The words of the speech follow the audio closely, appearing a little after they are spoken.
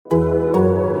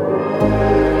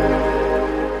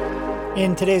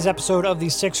In today's episode of the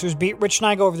Sixers Beat, Rich and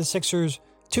I go over the Sixers'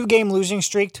 two-game losing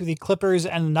streak to the Clippers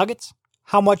and the Nuggets,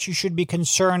 how much you should be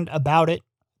concerned about it,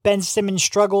 Ben Simmons'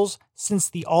 struggles since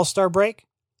the All-Star break,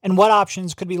 and what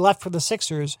options could be left for the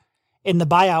Sixers in the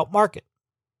buyout market.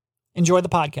 Enjoy the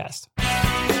podcast.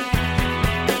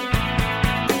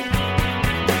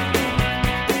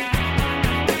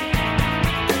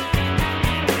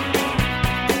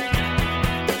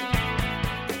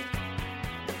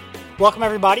 Welcome,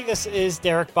 everybody. This is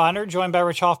Derek Bonner, joined by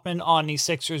Rich Hoffman on the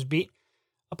Sixers Beat,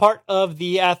 a part of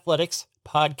the Athletics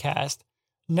Podcast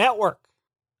Network.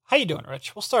 How you doing,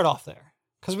 Rich? We'll start off there,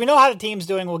 because we know how the team's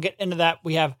doing. We'll get into that.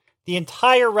 We have the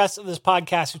entire rest of this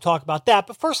podcast to talk about that.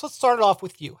 But first, let's start it off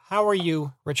with you. How are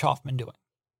you, Rich Hoffman, doing?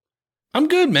 I'm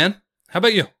good, man. How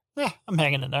about you? Yeah, I'm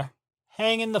hanging in there.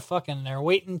 Hanging the fuck in there.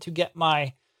 Waiting to get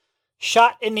my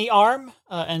shot in the arm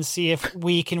and see if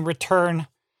we can return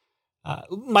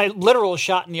my literal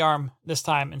shot in the arm this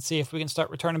time and see if we can start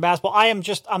returning basketball.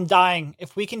 I'm dying.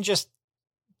 If we can just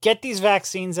get these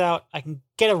vaccines out, I can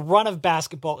get a run of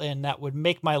basketball in that would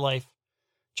make my life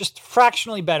just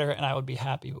fractionally better, and I would be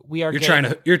happy. But you're trying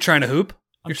to hoop?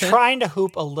 I'm trying to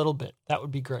hoop a little bit. That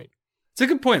would be great. It's a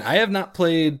good point. I have not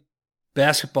played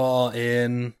basketball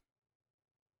in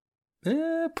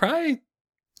probably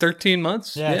 13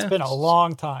 months. Yeah, it's been a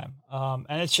long time.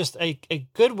 And it's just a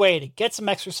good way to get some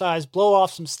exercise, blow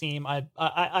off some steam.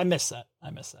 I miss that.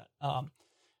 And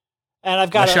I've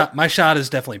got my shot is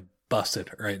definitely busted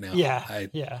right now.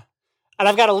 Yeah. And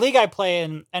I've got a league I play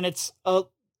in, and it's a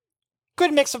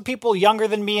good mix of people younger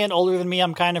than me and older than me.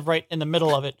 I'm kind of right in the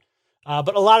middle of it.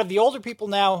 But a lot of the older people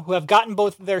now who have gotten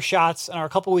both of their shots and are a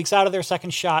couple weeks out of their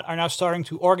second shot are now starting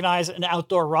to organize an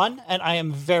outdoor run, and I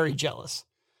am very jealous.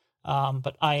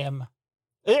 But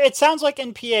it sounds like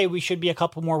in PA we should be a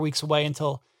couple more weeks away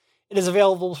until it is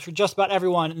available for just about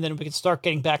everyone, and then we can start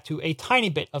getting back to a tiny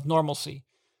bit of normalcy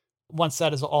once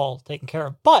that is all taken care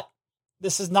of. But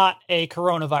this is not a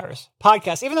coronavirus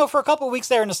podcast, even though for a couple of weeks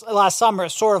there in the last summer it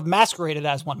sort of masqueraded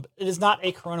as one, but it is not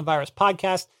a coronavirus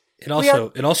podcast. It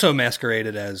also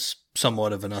masqueraded as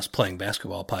somewhat of an us playing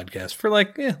basketball podcast for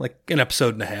like an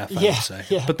episode and a half, I would say.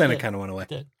 Yeah, but then it kind of went away.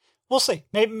 We'll see.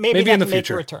 Maybe in the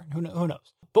future. A return. Who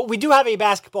knows? But we do have a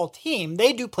basketball team.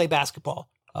 They do play basketball.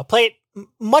 Play it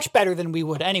much better than we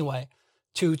would anyway.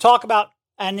 To talk about,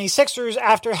 and the Sixers,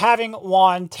 after having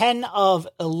won 10 of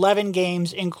 11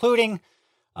 games, including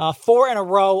 3 in a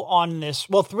row on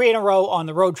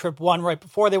the road trip, one right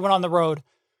before they went on the road,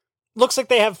 looks like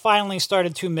they have finally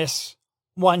started to miss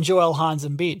one Joel Hans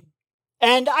Embiid.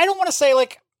 And I don't want to say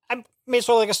I made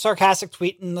sort of like a sarcastic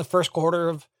tweet in the first quarter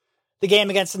of the game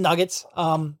against the Nuggets.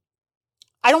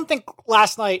 I don't think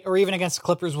last night or even against the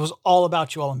Clippers was all about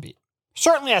Joel Embiid.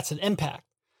 Certainly that's an impact.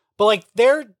 But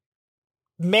their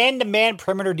man-to-man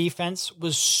perimeter defense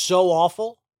was so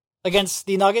awful against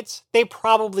the Nuggets, they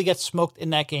probably get smoked in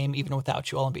that game even without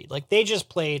Joel Embiid. They just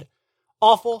played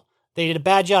awful. They did a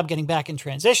bad job getting back in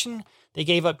transition. They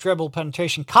gave up dribble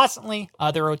penetration constantly.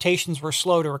 Their rotations were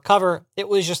slow to recover. It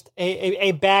was just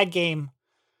a bad game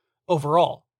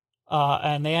overall.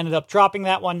 And they ended up dropping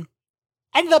that one.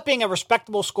 Ended up being a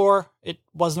respectable score. It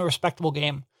wasn't a respectable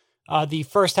game. The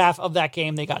first half of that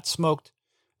game, they got smoked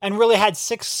and really had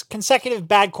 6 consecutive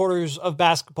bad quarters of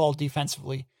basketball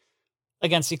defensively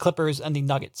against the Clippers and the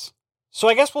Nuggets. So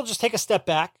I guess we'll just take a step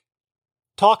back,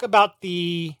 talk about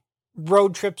the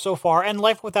road trip so far and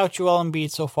life without Joel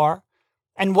Embiid so far,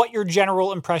 and what your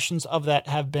general impressions of that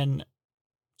have been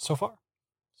so far.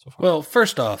 Well,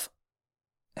 first off,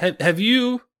 have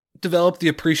you developed the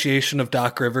appreciation of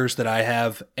Doc Rivers that I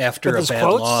have after a bad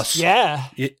loss? Yeah,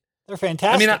 they're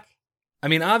fantastic. I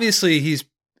mean, obviously he's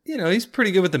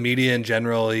pretty good with the media in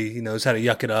general. He knows how to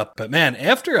yuck it up. But man,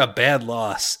 after a bad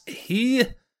loss, he,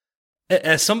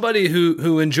 as somebody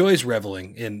who enjoys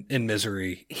reveling in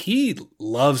misery, he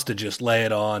loves to just lay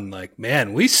it on.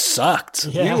 Man, we sucked.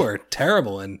 Yeah. We were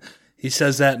terrible, and he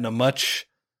says that in a much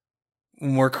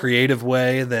more creative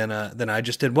way than I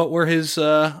just did. What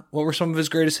were some of his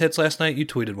greatest hits last night? You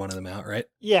tweeted one of them out, right?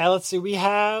 Yeah, let's see. We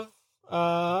have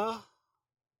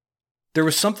there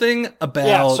was something about...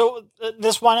 Yeah, so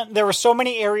this one, there were so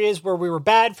many areas where we were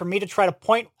bad. For me to try to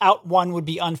point out one would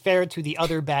be unfair to the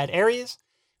other bad areas,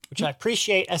 which I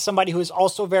appreciate as somebody who is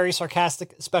also very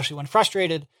sarcastic, especially when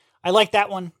frustrated. I like that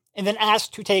one. And then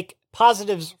asked to take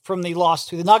positives from the loss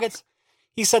to the Nuggets.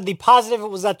 He said the positive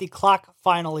was that the clock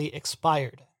finally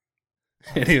expired.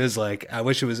 And he was like, I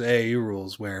wish it was AAU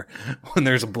rules where when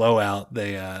there's a blowout,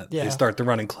 they start the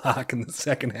running clock in the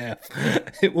second half.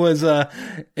 It was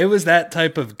that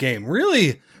type of game.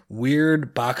 Really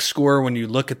weird box score when you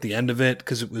look at the end of it,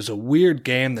 because it was a weird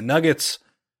game. The Nuggets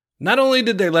not only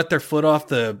did they let their foot off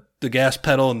the gas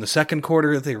pedal in the second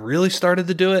quarter, they really started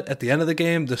to do it at the end of the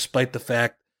game, despite the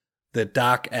fact that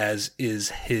Doc, as is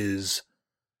his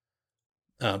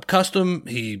custom,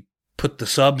 he put the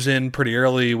subs in pretty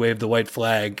early, waved the white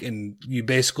flag, and you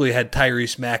basically had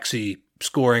Tyrese Maxey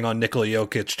scoring on Nikola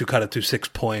Jokic to cut it to 6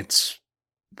 points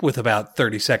with about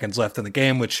 30 seconds left in the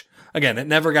game, which, again, it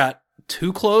never got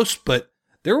too close, but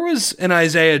there was an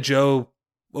Isaiah Joe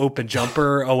open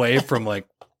jumper away from, like,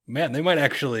 man, they might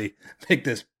actually make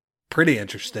this pretty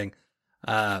interesting.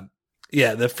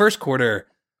 The first quarter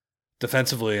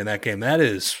defensively in that game, that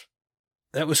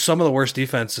was some of the worst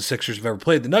defense the Sixers have ever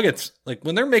played. The Nuggets, like,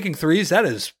 when they're making threes,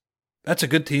 that's a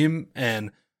good team.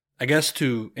 And I guess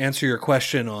to answer your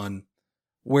question on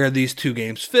where these two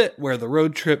games fit, where the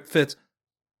road trip fits,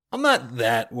 I'm not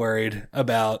that worried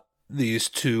about these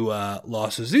two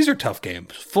losses. These are tough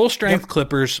games. Full strength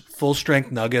Clippers, full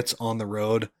strength Nuggets on the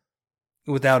road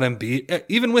without Embiid.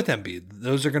 Even with Embiid,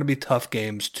 those are going to be tough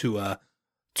games to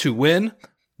win.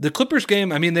 The Clippers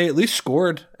game, I mean, they at least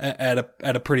scored at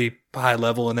a pretty high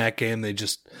level in that game. They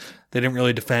didn't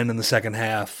really defend in the second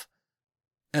half.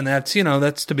 And that's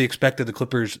to be expected. The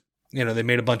Clippers, they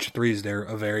made a bunch of threes. They're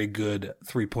a very good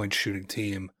 3-point shooting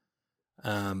team.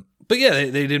 But yeah,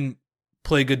 they didn't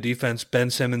play good defense. Ben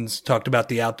Simmons talked about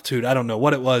the altitude. I don't know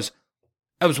what it was.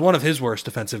 That was one of his worst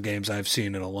defensive games I've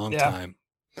seen in a long time.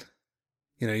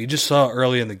 You just saw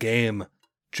early in the game,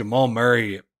 Jamal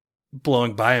Murray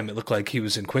blowing by him. It looked like he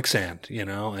was in quicksand,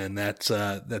 and that's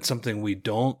something we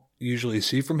don't usually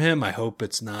see from him. I hope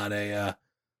it's not a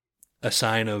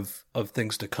sign of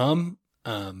things to come,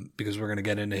 because we're going to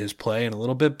get into his play in a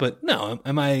little bit. But no,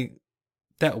 am I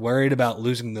that worried about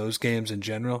losing those games in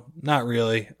general? Not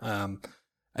really. I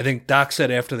think Doc said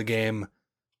after the game,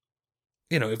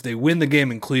 if they win the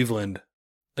game in Cleveland,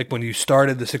 like when you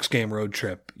started the 6-game road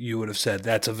trip, you would have said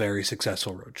that's a very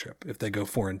successful road trip if they go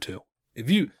 4-2. If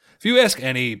you ask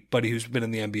anybody who's been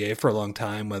in the NBA for a long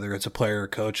time, whether it's a player or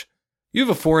coach, you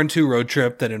have a 4-2 road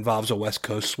trip that involves a West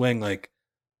Coast swing, like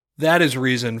that is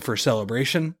reason for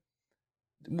celebration.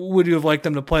 Would you have liked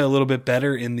them to play a little bit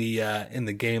better in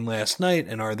the game last night?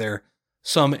 And are there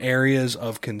some areas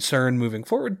of concern moving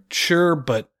forward? Sure,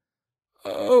 but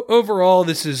overall,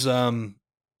 this is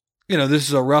this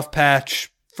is a rough patch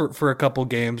for a couple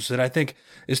games that I think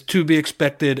is to be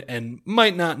expected and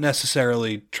might not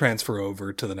necessarily transfer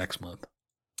over to the next month.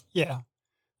 Yeah.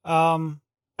 And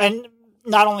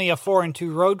not only a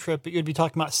 4-2 road trip, but you'd be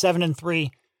talking about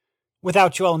 7-3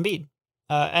 without Joel Embiid.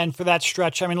 And for that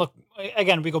stretch, I mean, look,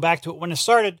 again, we go back to it. When it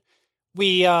started,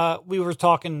 we were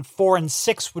talking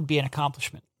 4-6 would be an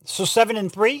accomplishment. So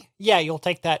 7-3, yeah, you'll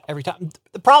take that every time.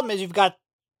 The problem is you've got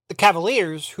the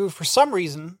Cavaliers, who for some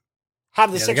reason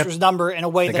have the Sixers number in a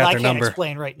way that I can't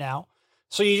explain right now.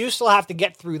 So you do still have to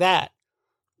get through that.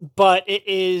 But it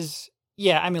is,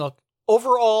 I mean, look,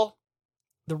 overall,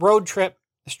 the road trip,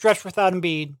 the stretch without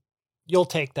Embiid, you'll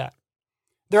take that.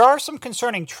 There are some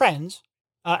concerning trends.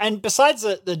 And besides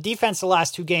the defense the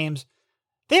last two games,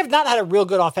 they have not had a real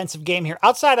good offensive game here.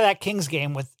 Outside of that Kings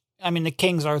game the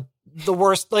Kings are the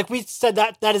worst. Like we said,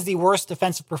 that is the worst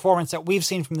defensive performance that we've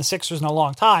seen from the Sixers in a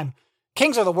long time.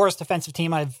 Kings are the worst defensive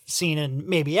team I've seen in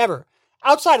maybe ever.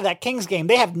 Outside of that Kings game,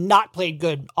 they have not played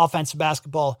good offensive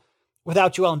basketball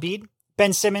without Joel Embiid.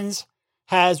 Ben Simmons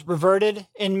has reverted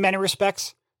in many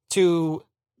respects to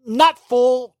not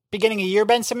full beginning of year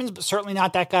Ben Simmons, but certainly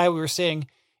not that guy we were seeing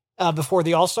before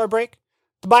the All-Star break.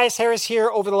 Tobias Harris here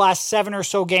over the last 7 or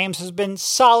so games has been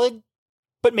solid,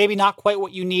 but maybe not quite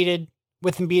what you needed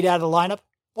with Embiid out of the lineup.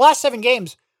 The last 7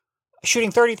 games,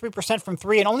 shooting 33% from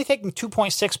 3 and only taking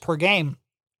 2.6 per game.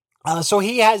 So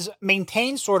he has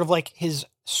maintained sort of like his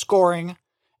scoring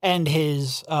and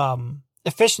his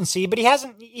efficiency, but he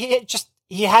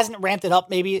hasn't ramped it up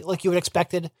maybe like you would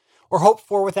expected or hoped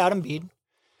for without Embiid.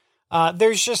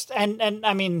 There's just, and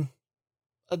I mean,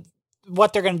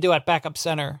 what they're going to do at backup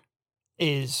center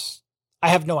is, I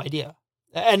have no idea.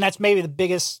 And that's maybe the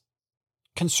biggest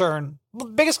concern. The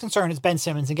biggest concern is Ben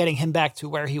Simmons and getting him back to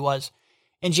where he was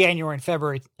in January and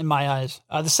February, in my eyes.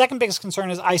 The second biggest concern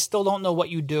is I still don't know what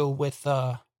you do with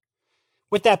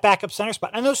that backup center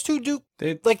spot. And those two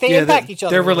they impact each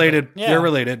other. They're related. Yeah. They're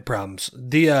related problems.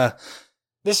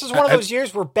 This is one of those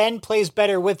years where Ben plays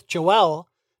better with Joel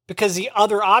because the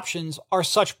other options are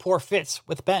such poor fits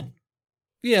with Ben.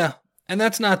 Yeah, and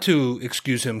that's not to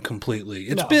excuse him completely.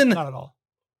 Not at all.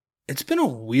 It's been a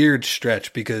weird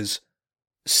stretch because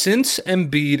since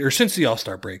the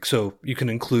All-Star break, so you can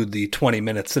include the 20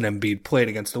 minutes that Embiid played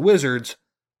against the Wizards,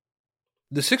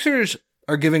 the Sixers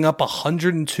are giving up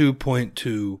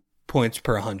 102.2 points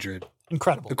per 100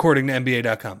 Incredible. According to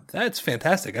NBA.com. That's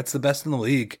fantastic. That's the best in the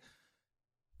league.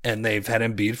 And they've had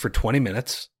Embiid for 20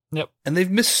 minutes. Yep. And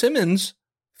they've missed Simmons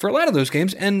for a lot of those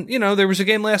games. And, there was a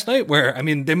game last night where,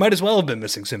 they might as well have been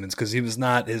missing Simmons because he was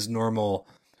not his normal,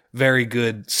 very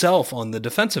good self on the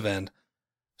defensive end.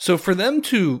 So for them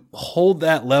to hold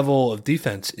that level of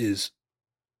defense is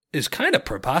kind of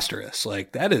preposterous.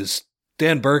 Like, that is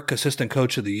Dan Burke, assistant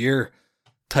coach of the year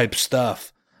type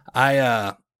stuff.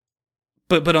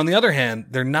 But on the other hand,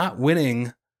 they're not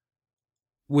winning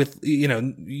with,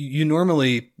 you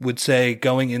normally would say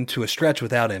going into a stretch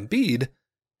without Embiid,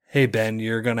 hey, Ben,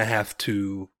 you're going to have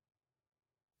to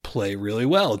play really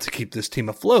well to keep this team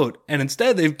afloat. And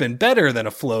instead, they've been better than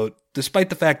afloat, despite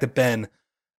the fact that Ben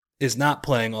is not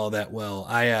playing all that well.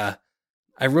 I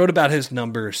wrote about his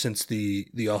numbers since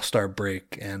the All-Star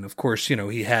break. And of course,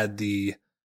 he had the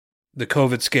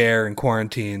COVID scare and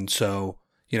quarantine. So,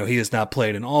 he has not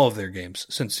played in all of their games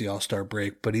since the All-Star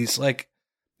break. But he's like,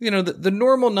 the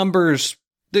normal numbers,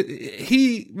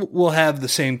 he will have the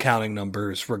same counting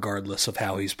numbers regardless of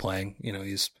how he's playing.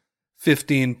 He's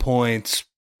 15 points,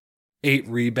 8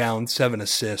 rebounds, 7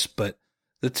 assists. But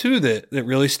the two that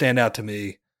really stand out to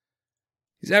me,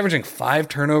 he's averaging 5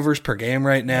 turnovers per game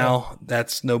right now.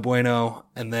 That's no bueno.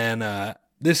 And then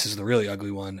this is the really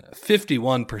ugly one,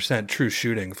 51% true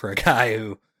shooting for a guy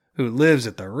who lives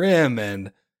at the rim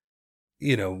and,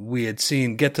 we had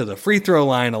seen get to the free throw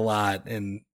line a lot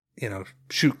and,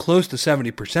 shoot close to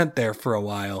 70% there for a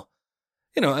while.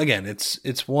 Again,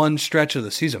 it's one stretch of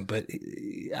the season, but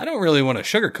I don't really want to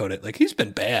sugarcoat it. Like, he's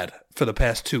been bad for the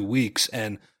past 2 weeks.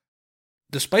 And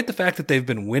despite the fact that they've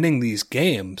been winning these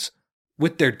games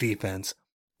with their defense,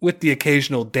 with the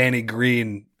occasional Danny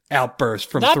Green outburst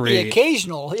from Not 3. Not the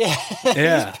occasional. Yeah.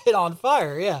 Yeah. He's been on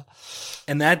fire. Yeah.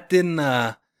 And that didn't,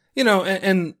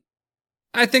 and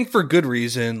I think for good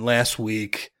reason last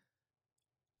week,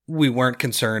 we weren't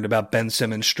concerned about Ben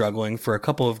Simmons struggling for a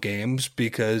couple of games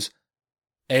because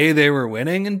A, they were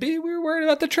winning, and B, we were worried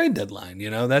about the trade deadline.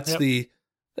 That's the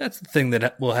thing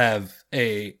that will have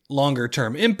a longer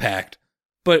term impact.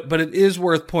 But it is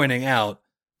worth pointing out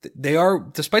they are,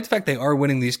 despite the fact they are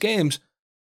winning these games,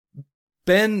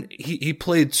 Ben, he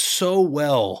played so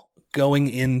well going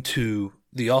into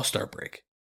the All-Star break.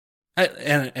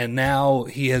 And now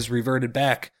he has reverted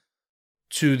back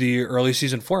to the early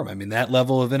season form. That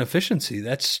level of inefficiency,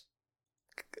 that's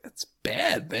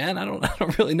bad, man. I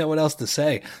don't really know what else to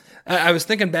say. I was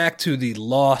thinking back to the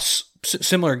loss,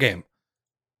 similar game.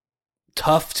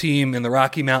 Tough team in the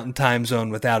Rocky Mountain time zone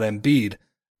without Embiid.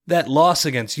 That loss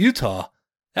against Utah,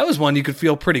 that was one you could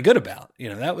feel pretty good about.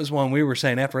 That was one we were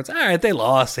saying afterwards, all right, they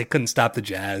lost. They couldn't stop the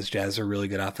Jazz. Jazz are a really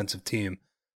good offensive team.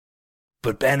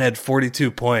 But Ben had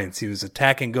 42 points. He was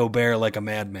attacking Gobert like a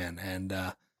madman. And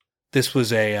this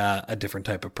was a different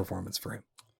type of performance for him.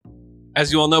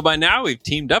 As you all know by now, we've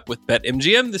teamed up with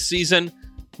BetMGM this season.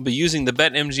 We'll be using the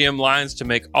BetMGM lines to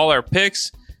make all our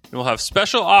picks, and we'll have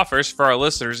special offers for our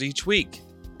listeners each week.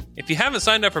 If you haven't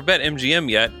signed up for BetMGM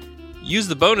yet, use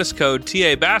the bonus code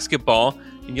TA Basketball,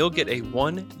 and you'll get a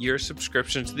 1-year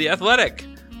subscription to The Athletic.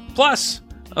 Plus,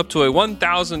 up to a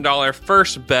 $1,000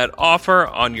 first bet offer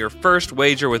on your first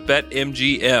wager with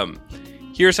BetMGM.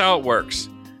 Here's how it works.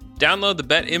 Download the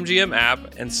BetMGM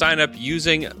app and sign up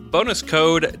using bonus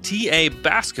code TA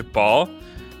Basketball.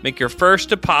 Make your first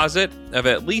deposit of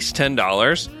at least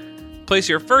 $10. Place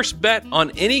your first bet on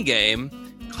any game.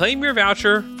 Claim your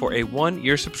voucher for a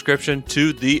 1-year subscription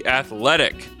to The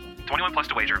Athletic. 21 plus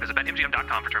to wager. Visit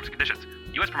BetMGM.com for terms and conditions.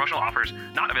 U.S. promotional offers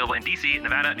not available in D.C.,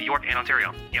 Nevada, New York, and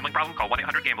Ontario. Gambling problem? Call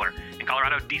 1-800-GAMBLER. In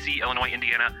Colorado, D.C., Illinois,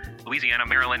 Indiana, Louisiana,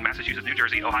 Maryland, Massachusetts, New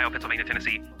Jersey, Ohio, Pennsylvania,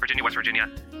 Tennessee, Virginia, West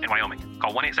Virginia, and Wyoming.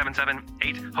 Call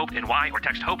 1-877-8-HOPE-NY or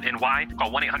text HOPE-NY.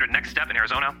 Call 1-800-NEXT-STEP in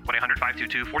Arizona,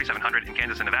 1-800-522-4700 in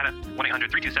Kansas and Nevada,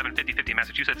 1-800-327-5050 in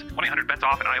Massachusetts,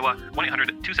 1-800-BETS-OFF in Iowa,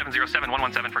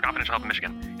 1-800-270-7117 for confidential help in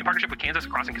Michigan. In partnership with Kansas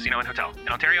Crossing Casino and Hotel. In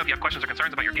Ontario, if you have questions or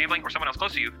concerns about your gambling or someone else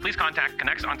close to you, please contact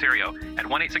Connects Ontario at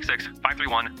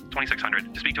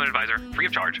 1-866-531-2600 to speak to an advisor free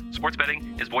of charge. Sports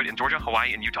betting is void in Georgia,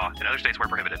 Hawaii, and Utah, and other states where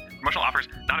prohibited. Promotional offers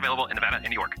not available in Nevada and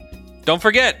New York. Don't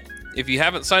forget, if you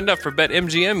haven't signed up for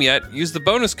BetMGM yet, use the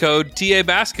bonus code TA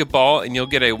Basketball and you'll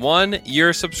get a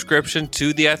 1-year subscription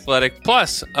to The Athletic,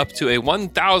 plus up to a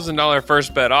 $1,000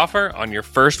 first bet offer on your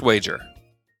first wager.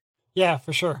 Yeah,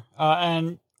 for sure.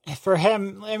 And for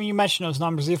him, you mentioned those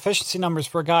numbers, the efficiency numbers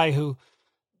for a guy who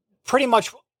pretty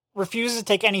much refuses to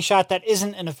take any shot that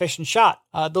isn't an efficient shot.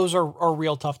 Those are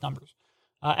real tough numbers.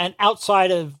 And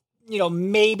outside of,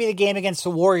 maybe the game against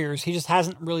the Warriors, he just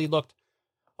hasn't really looked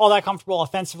all that comfortable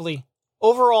offensively.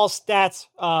 Overall stats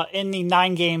in the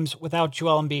 9 games without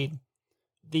Joel Embiid.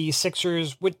 the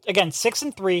Sixers with, again,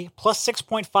 6-3 plus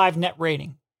 6.5 net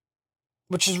rating,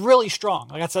 which is really strong.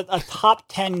 Like that's a top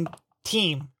 10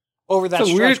 team over that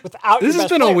stretch without. This has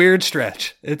been a weird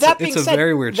stretch. It's a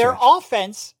very weird their stretch. Their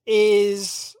offense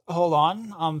is, hold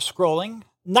on, I'm scrolling,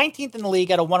 19th in the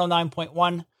league at a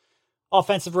 109.1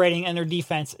 offensive rating, and their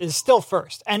defense is still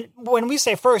first. And when we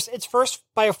say first, it's first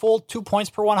by a full 2 points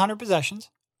per 100 possessions.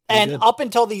 And up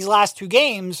until these last two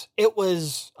games, it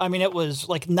was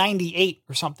like 98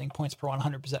 or something points per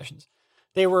 100 possessions.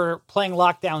 They were playing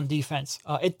lockdown defense.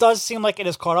 It does seem like it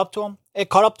has caught up to them. It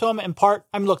caught up to them in part.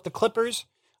 I mean, look, the Clippers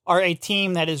are a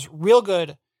team that is real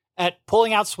good at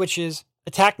pulling out switches,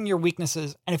 attacking your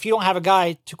weaknesses. And if you don't have a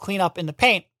guy to clean up in the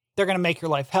paint, they're going to make your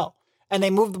life hell. And they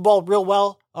moved the ball real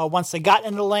well. Once they got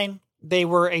into the lane, they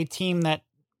were a team that,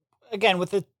 again,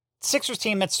 with the Sixers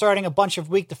team that's starting a bunch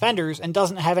of weak defenders and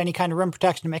doesn't have any kind of rim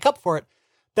protection to make up for it,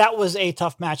 that was a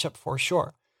tough matchup for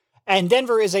sure. And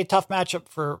Denver is a tough matchup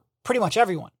for pretty much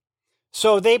everyone.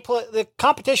 So they play the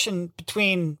competition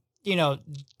between,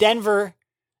 Denver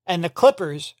and the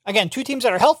Clippers, again, two teams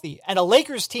that are healthy, and a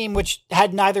Lakers team which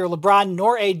had neither LeBron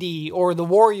nor AD, or the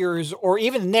Warriors or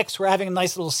even the Knicks were having a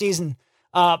nice little season.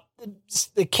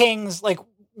 The Kings,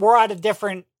 we're at a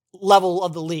different level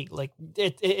of the league. Like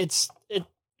it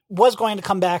was going to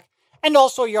come back. And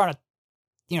also you're on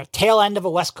a, tail end of a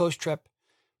West Coast trip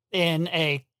in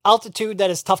a altitude that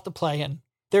is tough to play in.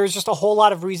 There's just a whole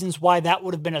lot of reasons why that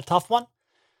would have been a tough one.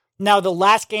 Now, the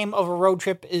last game of a road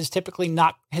trip is typically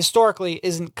historically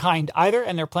isn't kind either.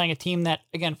 And they're playing a team that,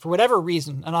 again, for whatever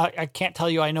reason, and I can't tell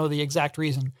you I know the exact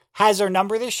reason, has their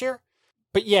number this year.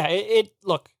 But yeah,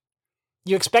 look,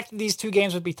 you expected these two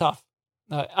games would be tough.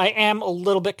 I am a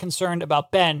little bit concerned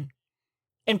about Ben,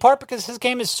 in part because his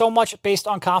game is so much based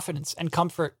on confidence and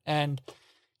comfort, and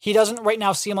he doesn't right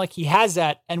now seem like he has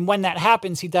that. And when that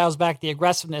happens, he dials back the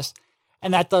aggressiveness,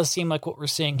 and that does seem like what we're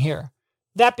seeing here.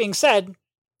 That being said,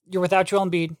 you're without Joel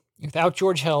Embiid, you're without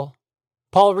George Hill.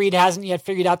 Paul Reed hasn't yet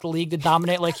figured out the league to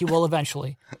dominate like he will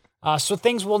eventually. So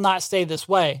things will not stay this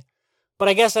way. But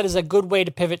I guess that is a good way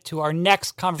to pivot to our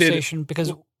next conversation,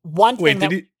 because one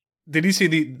thing did you see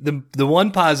the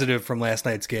one positive from last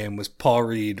night's game was Paul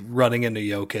Reed running into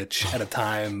Jokic at a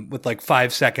time with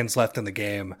 5 seconds left in the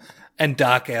game, and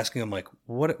Doc asking him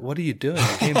what are you doing?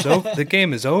 The game's over. The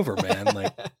game is over,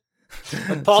 man.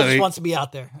 But Paul just wants to be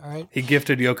out there. All right. He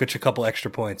gifted Jokic a couple extra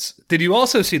points. Did you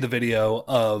also see the video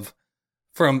of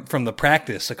from the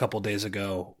practice a couple days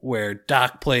ago where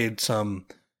Doc played some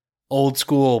old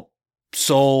school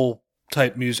soul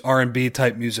type music, R&B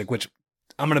type music, which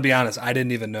I'm going to be honest, I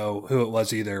didn't even know who it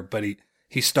was either, but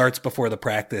he starts before the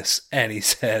practice and he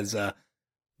says,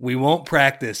 we won't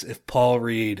practice if Paul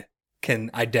Reed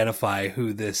can identify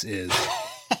who this is.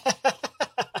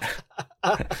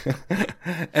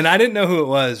 And I didn't know who it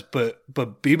was,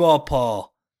 but B-Ball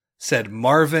Paul said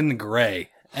Marvin Gaye.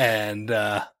 And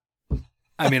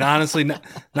I mean, honestly,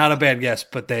 not a bad guess,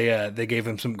 but they gave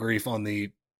him some grief on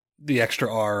the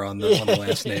extra R on the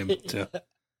last name too.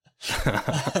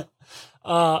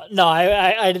 No,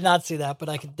 I did not see that, but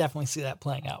I could definitely see that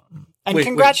playing out. And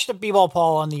congrats to B-Ball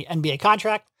Paul on the NBA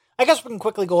contract. I guess we can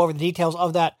quickly go over the details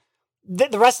of that.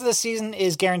 The rest of the season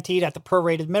is guaranteed at the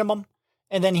prorated minimum,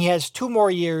 and then he has 2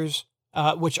 more years,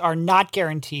 which are not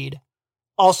guaranteed,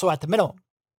 also at the minimum.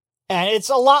 And it's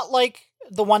a lot like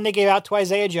the one they gave out to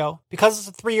Isaiah Joe. Because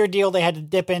it's a 3-year deal, they had to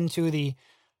dip into the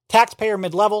taxpayer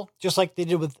mid-level, just like they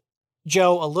did with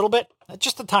Joe a little bit,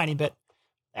 just a tiny bit.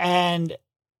 And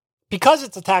because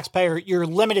it's a taxpayer, you're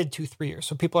limited to 3 years.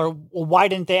 So people are, well, why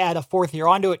didn't they add a 4th year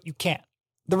onto it? You can't.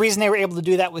 The reason they were able to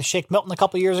do that with Shake Milton a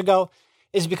couple years ago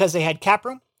is because they had cap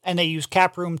room, and they used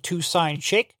cap room to sign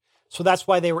Shake. So that's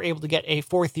why they were able to get a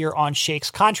 4th year on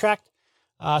Shake's contract.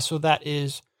 So that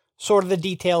is sort of the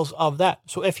details of that.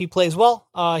 So if he plays well,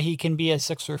 he can be a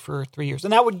Sixer for 3 years.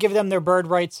 And that would give them their bird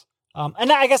rights. And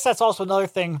I guess that's also another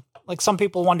thing. Like, some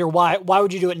people wonder why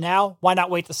would you do it now? Why not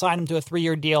wait to sign him to a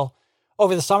 3-year deal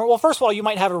over the summer? Well, first of all, you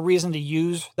might have a reason to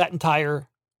use that entire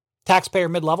taxpayer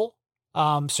mid-level.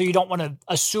 So you don't want to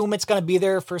assume it's going to be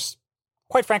there for,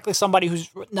 quite frankly, somebody who's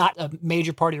not a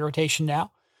major part of your rotation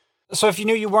now. So if you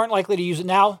knew you weren't likely to use it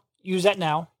now, use that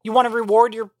now. You want to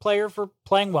reward your player for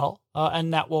playing well,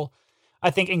 and that will, I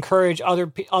think, encourage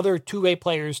other two-way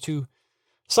players to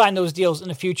sign those deals in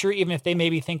the future, even if they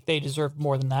maybe think they deserve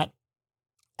more than that.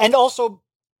 And also,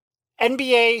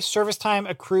 NBA service time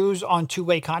accrues on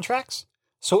two-way contracts.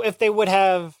 So if they would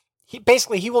have, he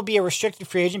will be a restricted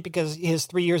free agent because he has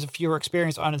 3 years of fewer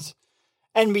experience on his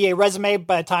NBA resume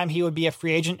by the time he would be a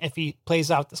free agent if he plays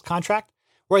out this contract.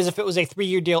 Whereas if it was a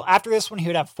 3-year deal after this one, he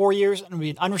would have 4 years and would be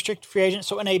an unrestricted free agent.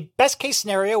 So in a best case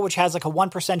scenario, which has like a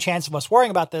 1% chance of us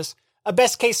worrying about this, a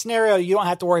best case scenario, you don't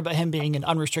have to worry about him being an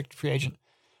unrestricted free agent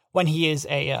when he is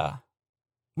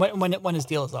when his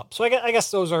deal is up. So I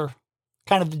guess those are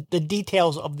kind of the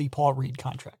details of the Paul Reed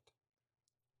contract.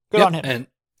 Good on him.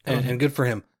 And good for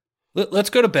him. Let's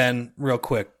go to Ben real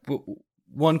quick.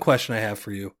 One question I have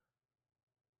for you.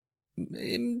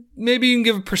 Maybe you can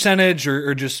give a percentage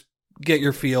or just get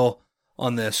your feel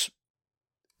on this.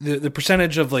 The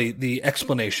percentage of the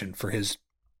explanation for his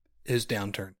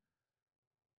downturn.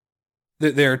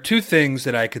 There are two things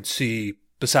that I could see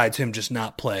besides him just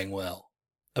not playing well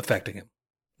affecting him.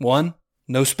 One,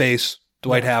 no space,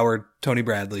 Dwight Howard, Tony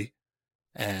Bradley.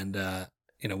 And,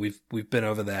 we've been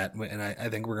over that, and I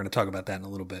think we're going to talk about that in a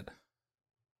little bit.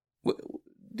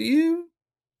 Do you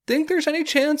think there's any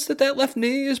chance that left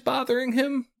knee is bothering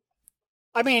him?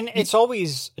 I mean, it's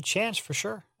always a chance for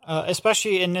sure,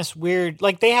 especially in this weird,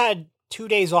 like they had 2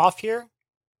 days off here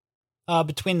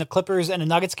between the Clippers and the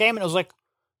Nuggets game, and it was like,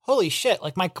 holy shit,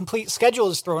 like my complete schedule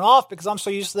is thrown off because I'm so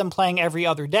used to them playing every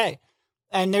other day.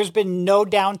 And there's been no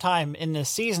downtime in this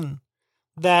season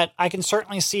that I can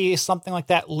certainly see something like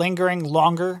that lingering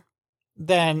longer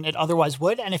than it otherwise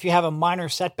would. And if you have a minor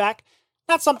setback,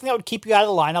 not something that would keep you out of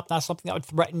the lineup, not something that would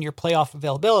threaten your playoff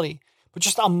availability, but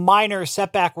just a minor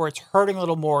setback where it's hurting a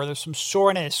little more, there's some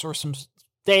soreness or some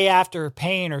day after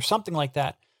pain or something like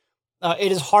that.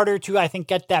 It is harder to, I think,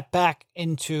 get that back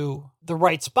into the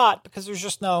right spot because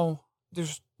there's no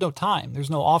time. There's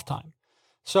no off time.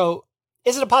 So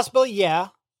is it a possibility? Yeah.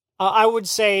 I would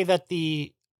say that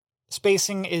the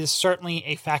spacing is certainly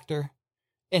a factor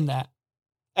in that.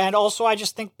 And also, I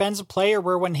just think Ben's a player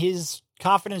where when his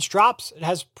confidence drops, it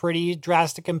has pretty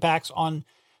drastic impacts on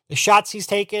the shots he's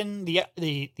taken,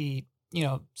 the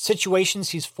situations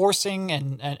he's forcing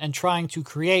and trying to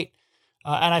create.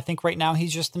 And I think right now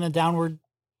he's just in a downward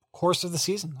course of the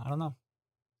season. I don't know.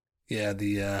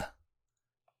 Yeah,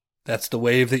 that's the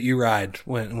wave that you ride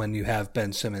when you have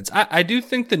Ben Simmons. I do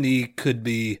think the knee could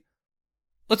be,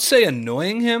 let's say,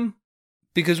 annoying him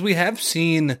because we have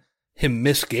seen him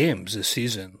miss games this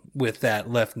season with that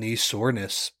left knee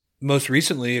soreness. Most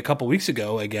recently, a couple weeks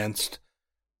ago against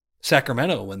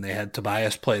Sacramento when they had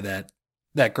Tobias play that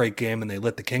great game and they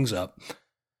lit the Kings up.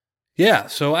 Yeah,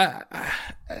 so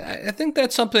I think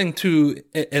that's something to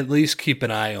at least keep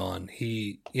an eye on.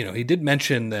 He did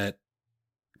mention that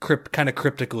kind of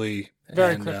cryptically.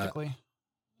 Very cryptically,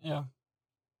 yeah.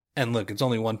 And look, it's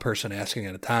only one person asking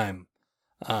at a time.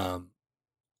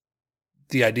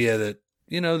 The idea that,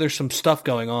 there's some stuff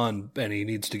going on and he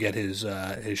needs to get his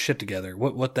shit together.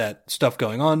 What that stuff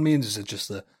going on means, is it just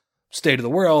the state of the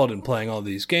world and playing all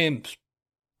these games?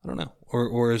 I don't know.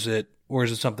 Or is it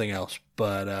something else?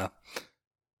 But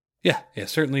yeah,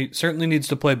 certainly needs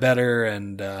to play better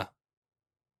and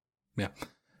yeah.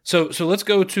 So let's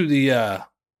go to the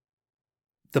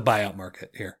buyout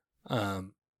market here.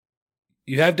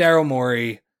 You have Daryl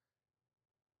Morey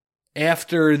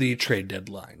after the trade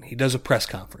deadline. He does a press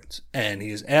conference and he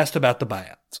is asked about the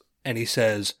buyouts. And he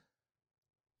says,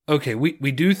 okay, we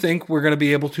do think we're going to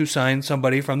be able to sign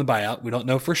somebody from the buyout. We don't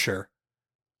know for sure.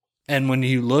 And when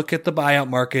you look at the buyout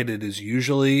market, it is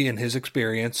usually, in his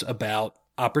experience, about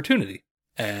opportunity.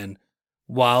 And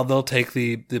while they'll take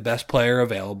the best player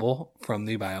available from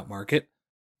the buyout market,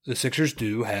 the Sixers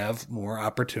do have more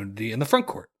opportunity in the front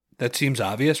court. That seems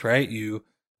obvious, right? You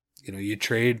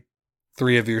trade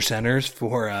 3 of your centers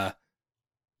for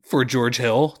George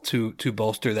Hill to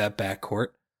bolster that backcourt.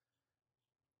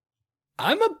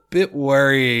 I'm a bit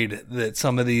worried that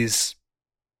some of these,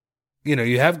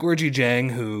 you have Gorgie Jang,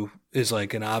 who is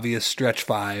like an obvious stretch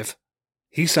 5.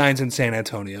 He signs in San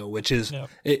Antonio, which is,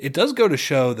 it does go to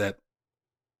show that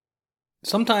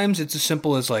sometimes it's as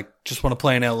simple as like, just want to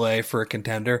play in LA for a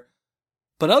contender.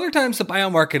 But other times the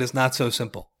buyout market is not so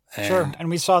simple. And sure. And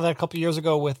we saw that a couple of years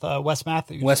ago with Wes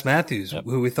Matthews.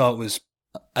 Who we thought was,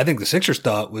 I think the Sixers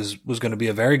thought was going to be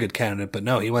a very good candidate, but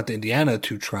no, he went to Indiana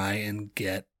to try and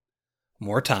get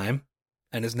more time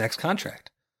and his next contract.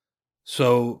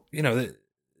 So,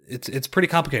 it's pretty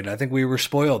complicated. I think we were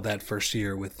spoiled that first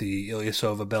year with the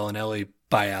Ilyasova Bellinelli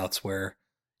buyouts where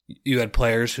you had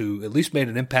players who at least made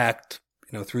an impact,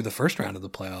 through the first round of the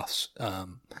playoffs,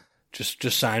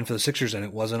 just signed for the Sixers, and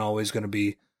it wasn't always going to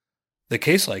be the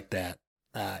case like that,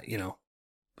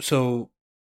 So,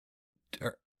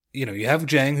 you have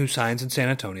Jang who signs in San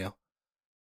Antonio.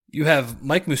 You have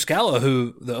Mike Muscala,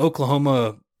 who the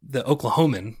Oklahoman,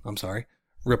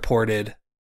 reported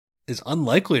is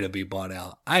unlikely to be bought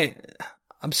out.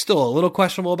 I'm still a little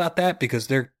questionable about that because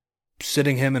they're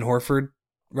sitting him and Horford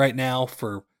right now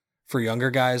for for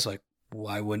younger guys. Like,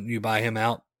 why wouldn't you buy him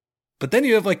out? But then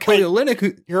you have like Kelly Olynyk,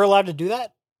 who You're allowed to do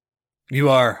that? you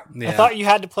are. Yeah. I thought you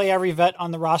had to play every vet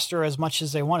on the roster as much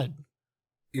as they wanted.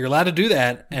 You're allowed to do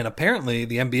that, and apparently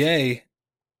the NBA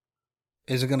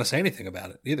isn't going to say anything about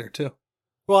it either, too.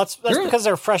 Well, that's because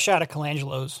they're fresh out of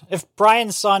Colangelo's. If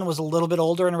Brian's son was a little bit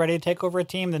older and ready to take over a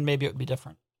team, then maybe it would be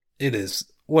different. It is.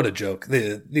 What a joke.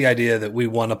 The idea that we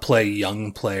want to play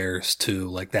young players to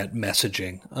like that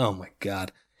messaging. Oh my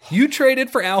God. You traded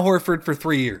for Al Horford for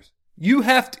 3 years. You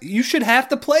should have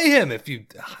to play him if you,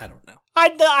 I don't know.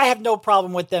 I have no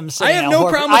problem with them saying I have no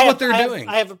problem with what they're doing.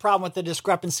 I have a problem with the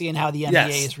discrepancy in how the NBA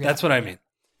is reacting. That's what I mean.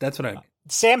 That's what I mean.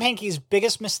 Sam Hinkie's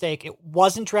biggest mistake, it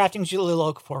wasn't drafting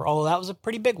Jahlil Okafor, although that was a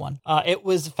pretty big one. It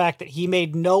was the fact that he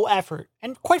made no effort,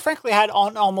 and quite frankly had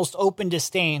an almost open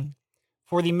disdain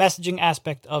for the messaging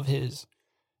aspect of his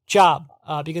job,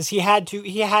 because he had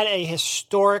a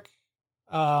historic,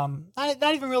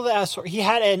 not even really, he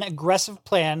had an aggressive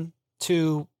plan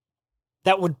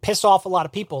that would piss off a lot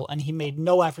of people, and he made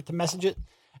no effort to message it.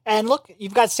 And look,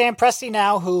 you've got Sam Presti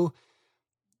now, who,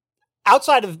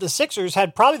 outside of the Sixers,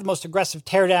 had probably the most aggressive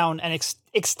teardown and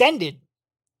extended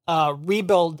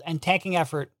rebuild and tanking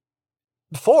effort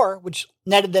before, which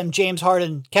netted them James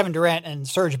Harden, Kevin Durant, and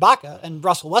Serge Ibaka, and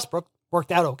Russell Westbrook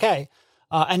worked out okay.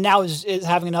 And now is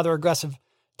having another aggressive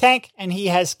tank, and he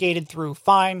has skated through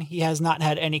fine. He has not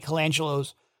had any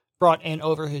Colangelos brought in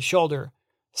over his shoulder.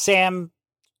 Sam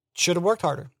should have worked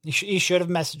harder. He should have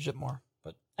messaged it more.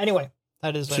 But anyway,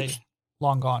 that is a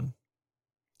long gone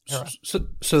era.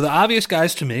 So the obvious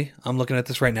guys to me, I'm looking at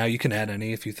this right now, you can add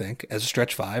any if you think, as a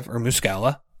stretch five, are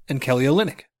Muscala and Kelly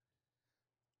Olynyk.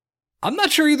 I'm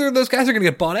not sure either of those guys are going to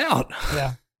get bought out.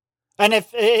 Yeah. And if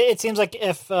it seems like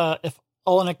if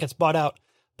Olynyk gets bought out,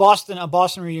 a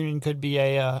Boston reunion could be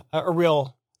a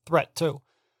real threat too.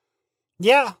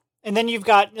 Yeah. And then you've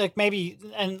got like maybe,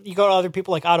 and you go to other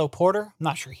people like Otto Porter.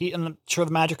 I'm sure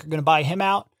the Magic are going to buy him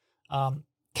out.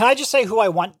 Can I just say who I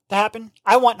want to happen?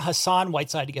 I want Hassan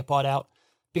Whiteside to get bought out,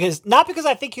 not because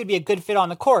I think he'd be a good fit on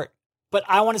the court, but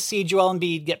I want to see Joel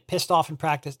Embiid get pissed off in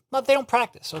practice. But they don't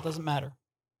practice, so it doesn't matter.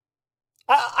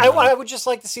 I would just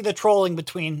like to see the trolling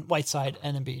between Whiteside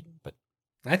and Embiid, but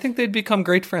I think they'd become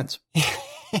great friends.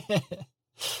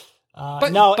 But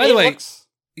no, by the way,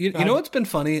 you know what's been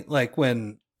funny? Like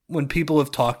when people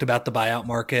have talked about the buyout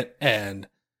market, and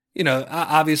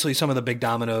obviously some of the big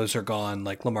dominoes are gone,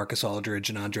 like LaMarcus Aldridge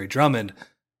and Andre Drummond.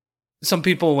 Some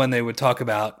people, when they would talk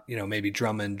about, maybe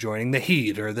Drummond joining the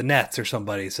Heat or the Nets or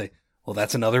somebody, say, well,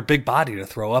 that's another big body to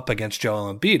throw up against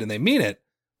Joel Embiid. And they mean it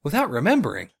without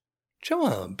remembering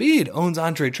Joel Embiid owns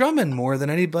Andre Drummond more than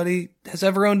anybody has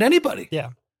ever owned anybody.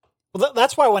 Yeah. Well,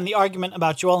 that's why when the argument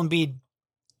about Joel Embiid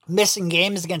missing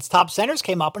games against top centers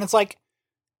came up, and it's like,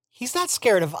 he's not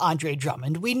scared of Andre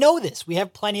Drummond. We know this. We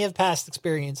have plenty of past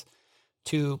experience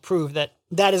to prove that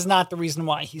is not the reason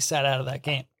why he sat out of that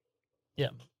game. Yeah.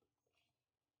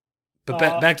 But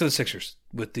back to the Sixers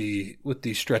with the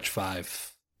stretch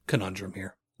five conundrum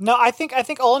here. No, I think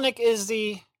Olynyk is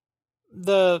the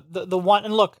one.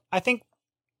 And look, I think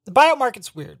the buyout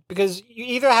market's weird because you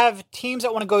either have teams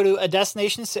that want to go to a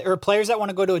destination or players that want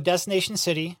to go to a destination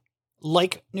city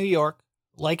like New York,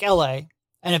 like LA,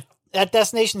 and if that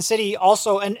destination city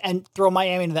also and throw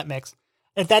Miami into that mix,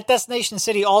 and if that destination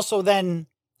city also then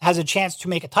has a chance to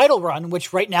make a title run,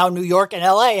 which right now New York and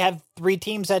LA have 3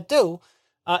 teams that do,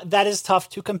 that is tough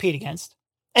to compete against.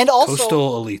 And also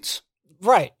coastal elites,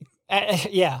 right?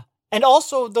 Yeah, and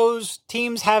also those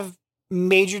teams have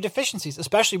major deficiencies,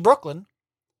 especially Brooklyn,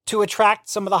 to attract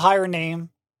some of the higher name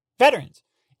veterans.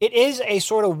 It is a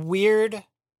sort of weird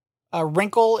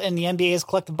wrinkle in the NBA's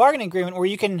collective bargaining agreement where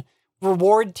you can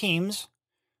reward teams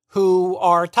who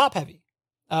are top heavy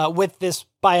with this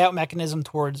buyout mechanism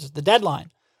towards the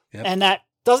deadline. Yep. And that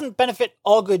doesn't benefit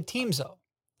all good teams though.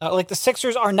 Like the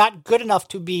Sixers are not good enough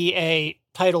to be a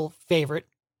title favorite.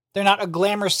 They're not a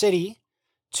glamour city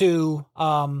to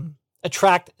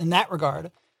attract in that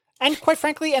regard. And quite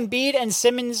frankly, Embiid and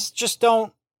Simmons just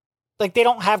don't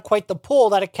have quite the pull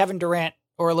that a Kevin Durant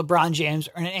or a LeBron James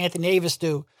or an Anthony Davis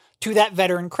do to that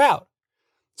veteran crowd.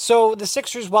 So the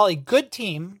Sixers, while a good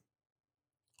team,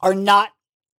 are not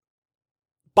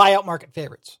buyout market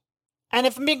favorites. And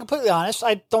if I'm being completely honest,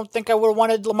 I don't think I would have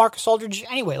wanted LaMarcus Aldridge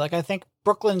anyway. Like, I think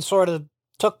Brooklyn sort of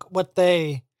took what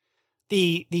the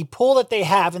pull that they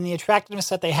have and the attractiveness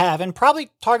that they have and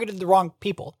probably targeted the wrong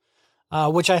people,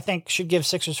 which I think should give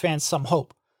Sixers fans some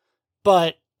hope.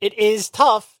 But it is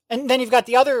tough. And then you've got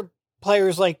the other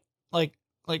players like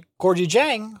Gorgie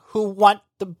Jang who want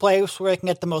the place where they can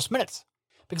get the most minutes.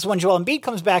 Because when Joel Embiid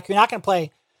comes back, you're not going to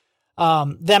play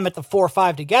them at the 4 or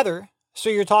 5 together. so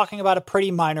you're talking about a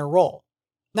pretty minor role.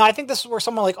 Now, I think this is where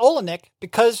someone like Olenek,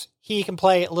 because he can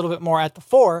play a little bit more at the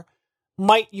 4,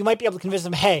 you might be able to convince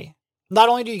him, hey, not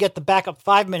only do you get the backup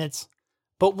 5 minutes,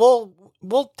 but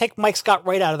we'll take Mike Scott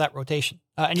right out of that rotation,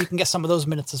 and you can get some of those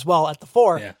minutes as well at the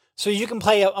 4, so you can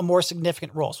play a more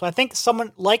significant role. So I think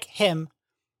someone like him,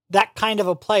 that kind of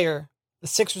a player, the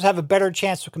Sixers have a better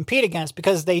chance to compete against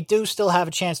because they do still have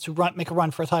a chance to make a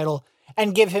run for a title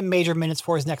and give him major minutes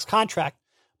for his next contract.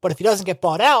 But if he doesn't get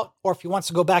bought out, or if he wants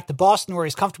to go back to Boston where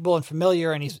he's comfortable and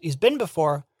familiar and he's been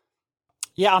before,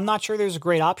 I'm not sure there's a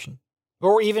great option.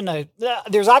 Or even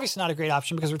there's obviously not a great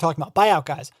option because we're talking about buyout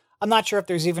guys. I'm not sure if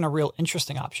there's even a real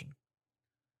interesting option.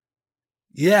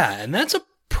 Yeah, and that's a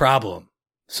problem.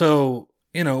 So,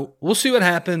 we'll see what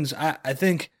happens. I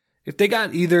think if they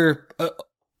got either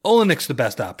Olenek's the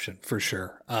best option for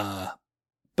sure.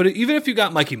 But even if you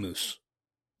got Mikey Moose,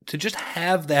 to just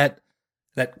have that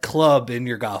club in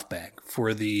your golf bag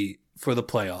for the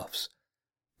playoffs,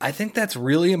 I think that's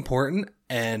really important.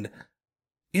 And,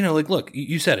 look,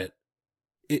 you said it.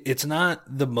 It's not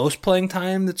the most playing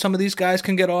time that some of these guys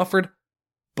can get offered,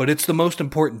 but it's the most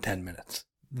important 10 minutes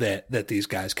that these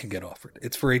guys can get offered.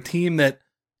 It's for a team that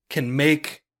can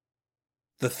make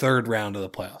the third round of the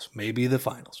playoffs, maybe the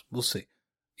finals. We'll see.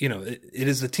 It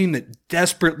is the team that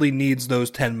desperately needs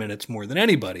those 10 minutes more than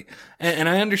anybody. And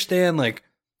I understand,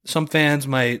 some fans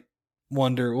might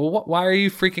wonder, well, why are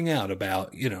you freaking out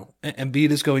about,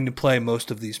 Embiid is going to play most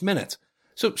of these minutes.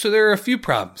 So there are a few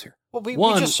problems here. Well, we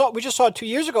just saw 2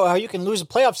 years ago how you can lose a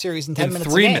playoff series in 10 minutes.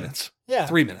 3 minutes. Yeah.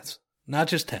 3 minutes, not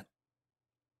just 10.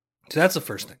 So that's the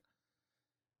first thing.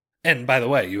 And by the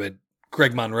way, you had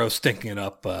Greg Monroe stinking it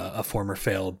up, a former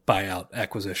failed buyout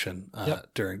acquisition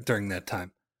during that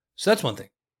time. So that's one thing.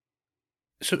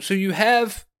 So you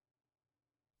have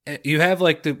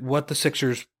what the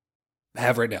Sixers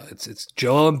have right now. It's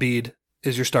Joel Embiid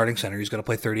is your starting center. He's going to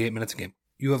play 38 minutes a game.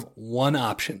 You have one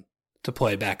option to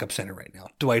play backup center right now,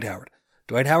 Dwight Howard.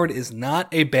 Dwight Howard is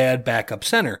not a bad backup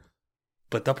center,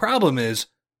 but the problem is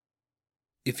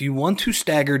if you want to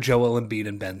stagger Joel Embiid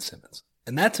and Ben Simmons,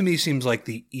 and that to me seems like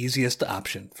the easiest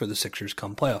option for the Sixers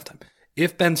come playoff time.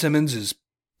 If Ben Simmons is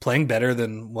playing better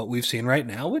than what we've seen right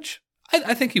now, which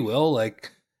I think he will,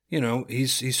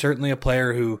 he's certainly a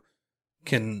player who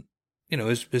can,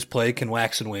 his play can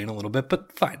wax and wane a little bit,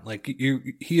 but fine.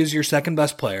 He is your second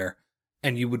best player,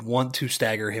 and you would want to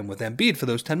stagger him with Embiid for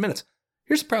those 10 minutes.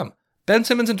 Here's the problem. Ben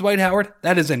Simmons and Dwight Howard,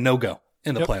 that is a no-go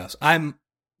in the playoffs.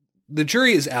 The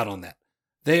jury is out on that.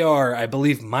 They are, I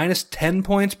believe, minus 10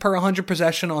 points per 100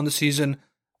 possession on the season.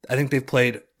 I think they've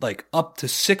played up to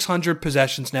 600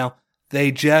 possessions now.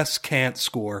 They just can't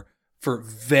score for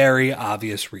very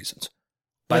obvious reasons.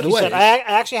 By the way, I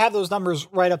actually have those numbers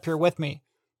right up here with me.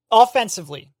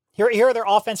 Offensively, here are their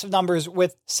offensive numbers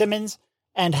with Simmons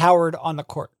and Howard on the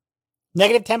court.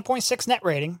 Negative 10.6 net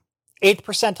rating, 8th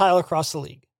percentile across the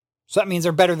league. So that means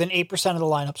they're better than 8% of the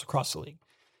lineups across the league.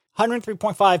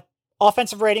 103.5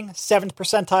 offensive rating, 7th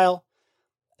percentile.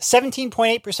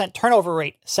 17.8% turnover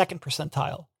rate, 2nd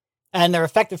percentile. And their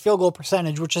effective field goal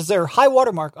percentage, which is their high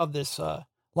watermark of this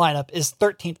lineup, is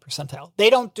 13th percentile. They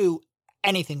don't do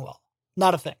anything well.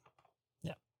 Not a thing.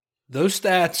 Yeah. Those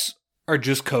stats are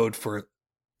just code for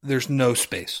there's no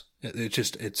space.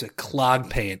 It's a clog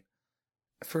paint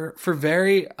for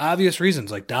very obvious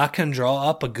reasons. Doc can draw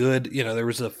up a good, there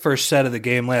was the first set of the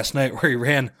game last night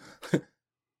where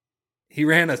he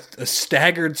ran a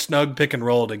staggered snug pick and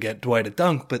roll to get Dwight a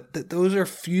dunk, but those are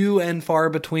few and far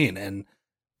between. And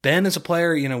Ben is a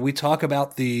player, we talk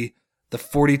about the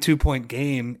 42-point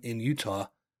game in Utah.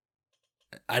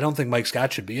 I don't think Mike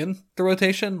Scott should be in the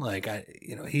rotation.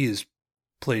 He has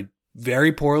played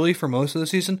very poorly for most of the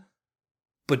season,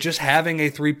 but just having a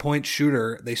 3-point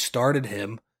shooter, they started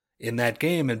him in that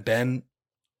game, and Ben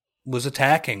was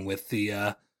attacking with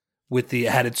the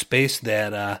added space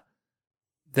that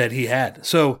he had.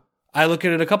 So I look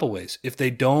at it a couple ways. If they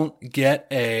don't get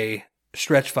a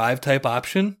stretch 5 type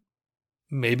option,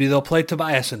 maybe they'll play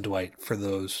Tobias and Dwight for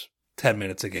those 10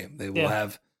 minutes a game. They will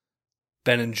have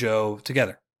Ben and Joe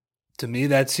together. To me,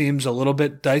 that seems a little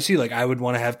bit dicey. I would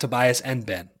want to have Tobias and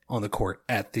Ben on the court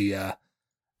at the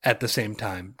same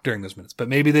time during those minutes. But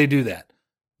maybe they do that.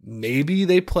 Maybe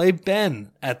they play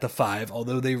Ben at the 5,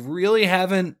 although they really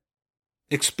haven't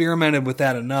experimented with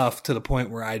that enough to the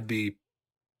point where I'd be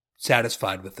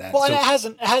satisfied with that. Well, and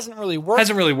it hasn't really worked.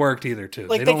 Hasn't really worked either, too.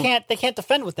 They can't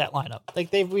defend with that lineup.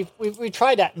 We've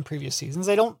tried that in previous seasons.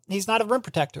 He's not a rim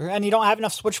protector, and you don't have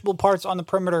enough switchable parts on the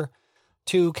perimeter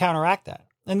to counteract that.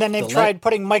 And then they've tried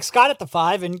putting Mike Scott at the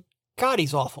 5, and God,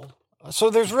 he's awful.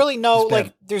 So there's really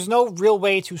there's no real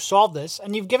way to solve this.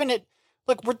 And you've given it,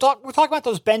 look, we're talking about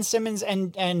those Ben Simmons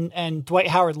and Dwight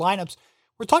Howard lineups.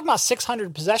 We're talking about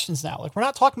 600 possessions now. Like, we're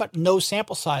not talking about no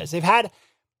sample size. They've had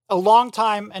a long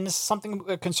time, and this is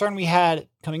a concern we had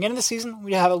coming into the season.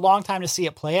 We have a long time to see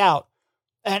it play out.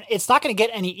 And it's not going to get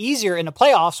any easier in the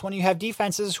playoffs when you have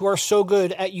defenses who are so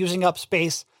good at using up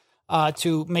space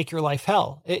to make your life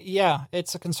hell.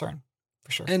 It's a concern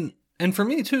for sure. And for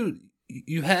me too,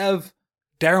 you have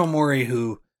Daryl Morey,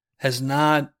 who has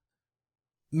not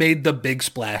made the big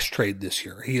splash trade this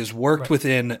year. He has worked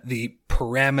within the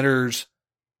parameters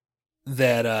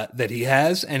that he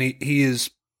has, and he has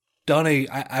done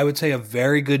I would say a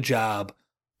very good job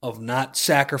of not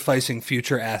sacrificing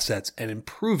future assets and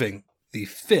improving the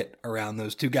fit around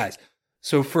those two guys.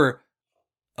 So for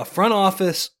a front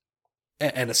office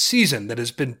and a season that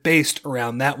has been based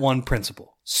around that one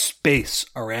principle, space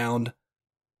around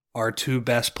our two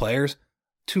best players,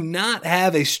 to not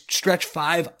have a stretch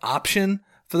 5 option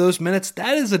for those minutes,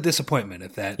 that is a disappointment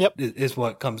if that is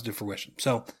what comes to fruition.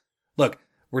 So look,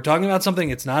 we're talking about something,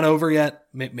 it's not over yet.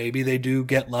 Maybe they do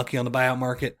get lucky on the buyout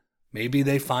market. Maybe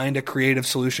they find a creative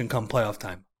solution come playoff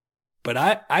time. But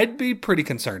I'd be pretty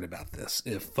concerned about this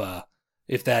if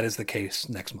that is the case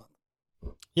next month.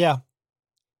 Yeah,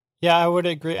 I would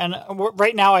agree. And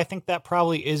right now, I think that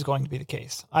probably is going to be the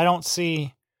case. I don't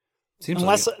see,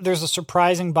 unless there's a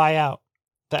surprising buyout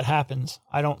that happens,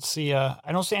 I don't see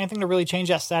anything to really change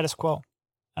that status quo.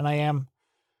 And I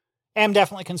am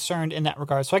definitely concerned in that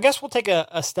regard. So I guess we'll take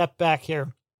a step back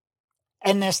here.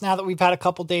 And this, now that we've had a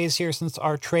couple days here since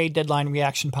our trade deadline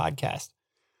reaction podcast.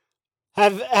 Now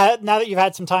that you've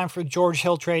had some time for George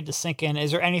Hill trade to sink in,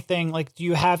 is there anything, like, do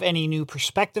you have any new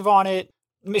perspective on it?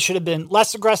 It should have been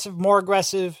less aggressive, more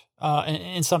aggressive,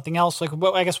 in something else. Like,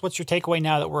 I guess, what's your takeaway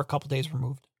now that we're a couple days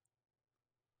removed?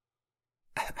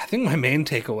 I think my main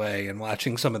takeaway in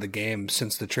watching some of the games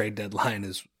since the trade deadline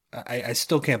is I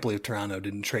still can't believe Toronto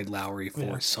didn't trade Lowry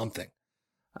for something.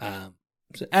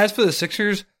 As for the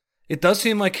Sixers, it does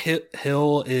seem like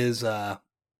Hill is a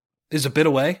bit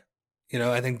away. You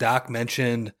know, I think Doc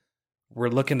mentioned we're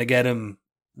looking to get him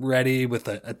ready with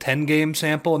a 10-game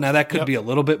sample. Now, that could be a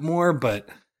little bit more, but,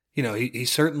 you know, he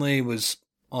certainly was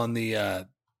on the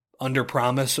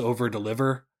under-promise,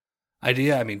 over-deliver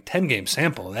idea. I mean, 10-game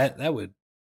sample, that would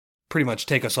pretty much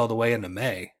take us all the way into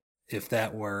May if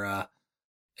that were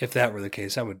the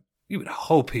case. You would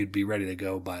hope he'd be ready to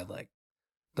go by, like,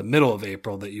 the middle of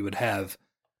April, that you would have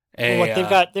they've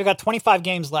got 25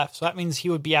 games left, so that means he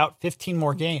would be out 15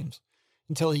 more games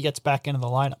until he gets back into the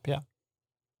lineup. Yeah.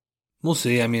 We'll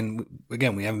see. I mean,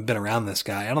 again, we haven't been around this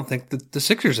guy. I don't think the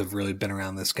Sixers have really been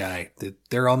around this guy.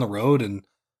 They're on the road, and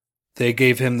they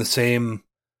gave him the same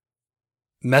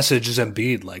message as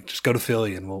Embiid, like, just go to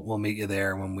Philly and we'll meet you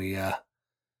there when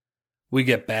we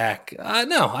get back.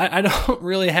 No, I don't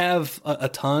really have a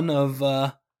ton of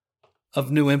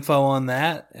new info on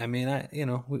that. I mean,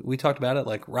 we talked about it,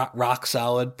 like rock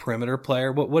solid perimeter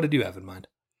player. What did you have in mind?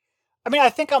 I mean,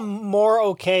 I think I'm more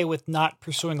okay with not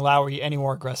pursuing Lowry any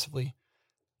more aggressively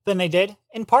than they did,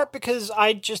 in part because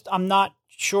I'm not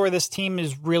sure this team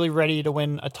is really ready to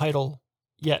win a title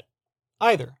yet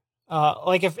either.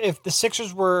 Like if the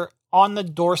Sixers were on the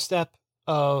doorstep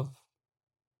of,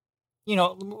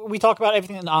 we talk about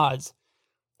everything in odds.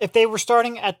 If they were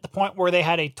starting at the point where they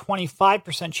had a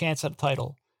 25% chance at a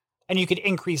title and you could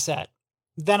increase that,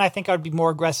 then I think I would be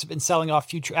more aggressive in selling off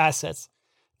future assets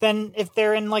than if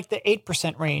they're in like the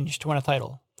 8% range to win a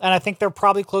title. And I think they're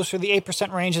probably closer to the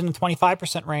 8% range than the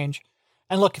 25% range.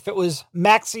 And look, if it was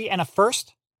Maxey and a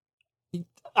first,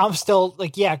 I'm still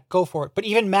like, yeah, go for it. But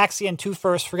even Maxey and 2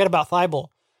 firsts, forget about Thibault.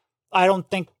 I don't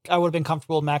think I would have been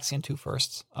comfortable with Maxey and 2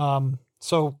 firsts.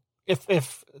 So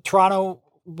if Toronto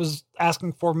was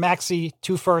asking for Maxey,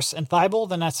 2 firsts, and Thibault,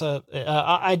 then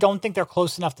I don't think they're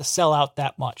close enough to sell out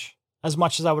that much as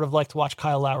I would have liked to watch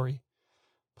Kyle Lowry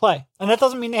play. And that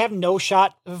doesn't mean they have no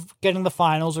shot of getting the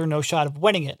finals or no shot of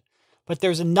winning it. But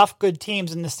there's enough good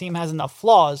teams, and this team has enough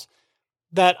flaws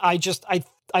that I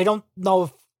don't know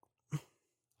if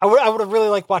I would have really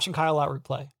liked watching Kyle Lowry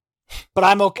play. But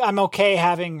I'm okay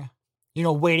having,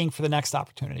 waiting for the next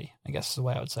opportunity, I guess is the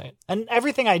way I would say it. And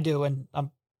everything I do, and I'm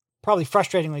probably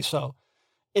frustratingly so,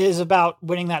 is about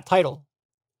winning that title.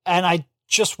 And I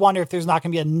just wonder if there's not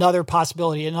going to be another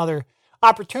possibility, another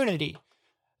opportunity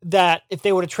that if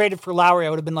they would have traded for Lowry, I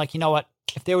would have been like, you know what?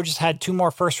 If they would just had 2 more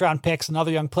first round picks,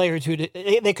 another young player or 2,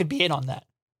 they could be in on that.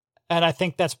 And I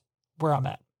think that's where I'm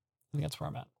at.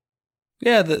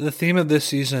 Yeah, the theme of this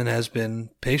season has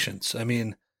been patience. I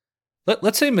mean,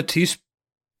 let's say Matisse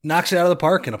knocks it out of the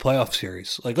park in a playoff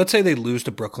series. Like, let's say they lose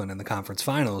to Brooklyn in the conference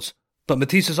finals, but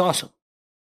Matisse is awesome.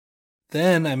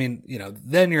 then, I mean,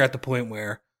 then you're at the point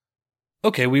where,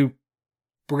 okay, we're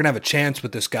going to have a chance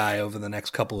with this guy over the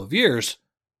next couple of years.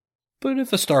 But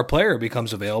if a star player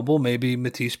becomes available, maybe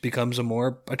Matisse becomes a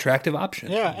more attractive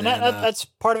option. Yeah, and that's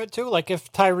part of it too. Like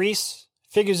if Tyrese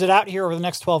figures it out here over the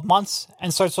next 12 months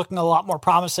and starts looking a lot more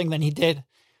promising than he did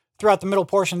throughout the middle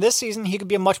portion of this season, he could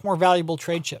be a much more valuable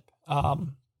trade chip.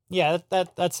 Yeah,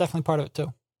 that's definitely part of it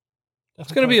too.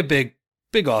 It's going to be a big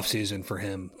offseason for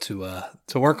him to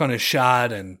work on his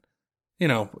shot and,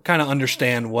 kind of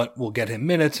understand what will get him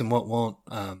minutes and what won't.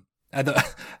 I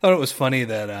thought it was funny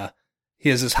that he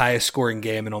has his highest scoring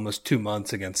game in almost 2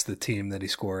 months against the team that he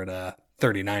scored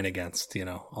 39 against, a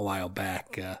while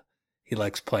back. He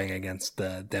likes playing against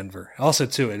Denver. Also,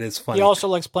 too, it is funny. He also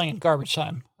likes playing in garbage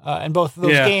time. In both of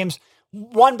those games,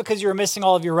 one because you were missing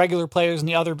all of your regular players, and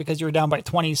the other because you were down by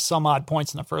 20 some odd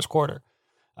points in the first quarter.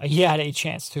 He had a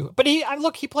chance to, but he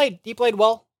played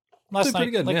well last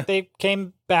night. Good, They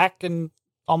came back and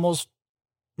almost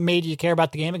made you care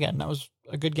about the game again. That was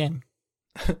a good game.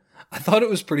 I thought it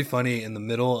was pretty funny in the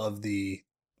middle of maybe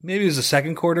it was the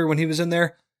second quarter when he was in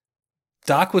there.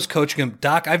 Doc was coaching him.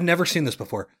 Doc, I've never seen this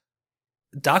before.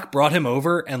 Doc brought him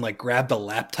over and grabbed a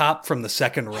laptop from the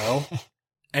second row,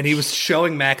 and he was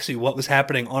showing Maxey what was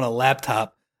happening on a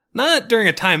laptop, not during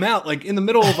a timeout, in the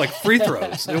middle of free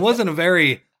throws. It wasn't a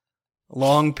very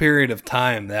long period of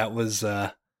time. That was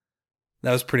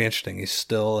pretty interesting. He's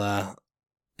still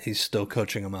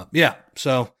coaching him up. Yeah.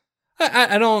 So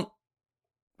I don't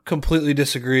completely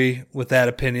disagree with that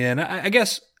opinion. I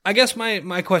guess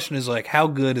my question is how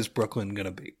good is Brooklyn going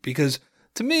to be? Because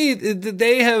to me,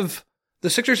 the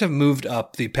Sixers have moved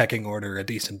up the pecking order a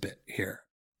decent bit here.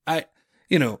 I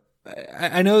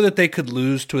know that they could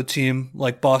lose to a team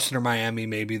like Boston or Miami.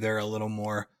 Maybe they're a little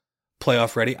more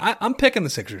playoff ready. I'm picking the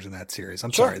Sixers in that series.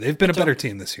 I'm sorry. They've been a better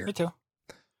team this year. Me too.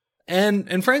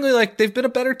 And frankly, they've been a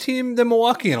better team than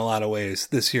Milwaukee in a lot of ways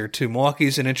this year too.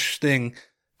 Milwaukee's an interesting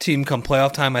team come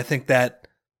playoff time. I think that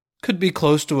could be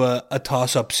close to a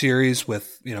toss-up series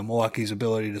with, Milwaukee's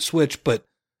ability to switch. But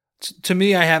to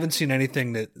me, I haven't seen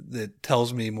anything that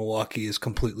tells me Milwaukee is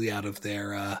completely out of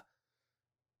their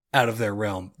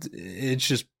realm. It's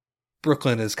just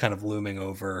Brooklyn is kind of looming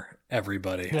over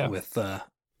everybody with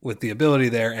the ability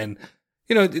there. And,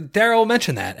 Daryl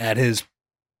mentioned that at his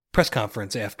press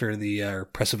conference after the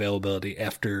press availability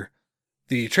after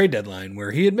the trade deadline,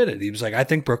 where he admitted, he was like, I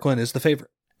think Brooklyn is the favorite.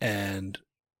 And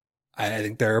I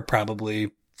think there are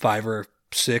probably 5 or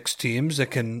 6 teams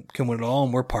that can win it all,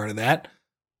 and we're part of that.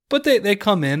 But they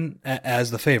come in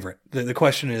as the favorite. The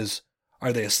question is,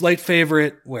 are they a slight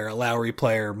favorite where a Lowry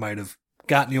player might have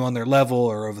gotten you on their level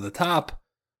or over the top?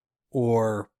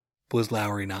 Or was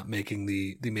Lowry not making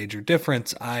the major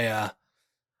difference? I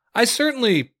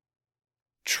certainly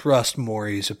trust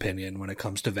Morey's opinion when it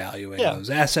comes to valuing those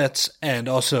assets and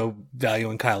also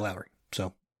valuing Kyle Lowry.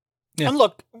 So, yeah. And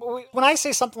look, when I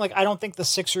say something like I don't think the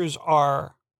Sixers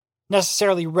are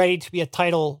necessarily ready to be a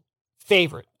title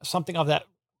favorite, something of that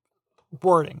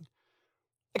wording,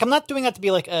 I'm not doing that to be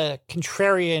a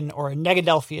contrarian or a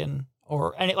Negadelphian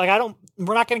or any, we're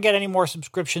not going to get any more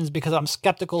subscriptions because I'm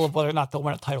skeptical of whether or not they'll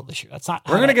win a title this year. That's not,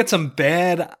 we're going to get some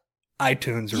bad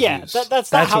iTunes reviews. Yeah,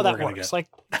 that's not how that works.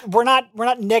 We're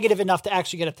not negative enough to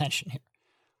actually get attention here.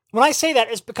 When I say that,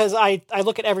 it's because I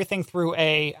look at everything through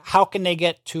how can they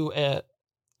get to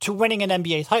winning an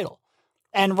NBA title.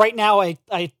 And right now, I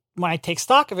when I take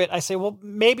stock of it, I say, well,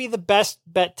 maybe the best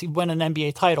bet to win an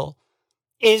NBA title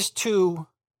is to,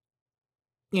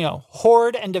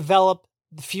 hoard and develop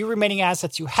the few remaining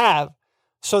assets you have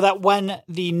so that when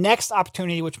the next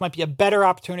opportunity, which might be a better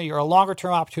opportunity or a longer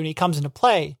term opportunity, comes into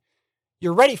play,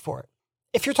 you're ready for it.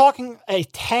 If you're talking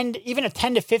even a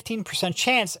 10 to 15%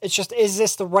 chance, it's just, is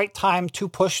this the right time to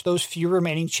push those few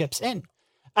remaining chips in?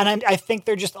 And I think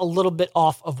they're just a little bit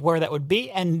off of where that would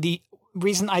be. And the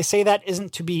reason I say that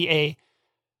isn't to be a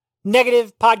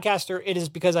negative podcaster. It is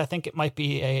because I think it might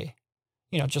be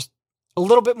just a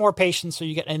little bit more patience so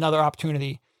you get another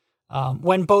opportunity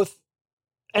when both,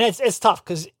 and it's tough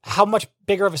because how much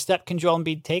bigger of a step can Joel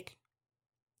Embiid take?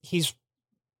 He's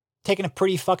taken a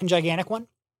pretty fucking gigantic one.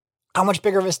 How much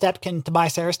bigger of a step can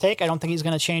Tobias Harris take? I don't think he's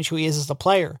going to change who he is as a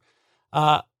player.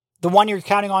 The one you're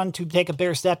counting on to take a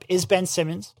bigger step is Ben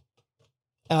Simmons.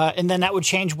 And then that would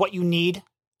change what you need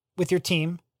with your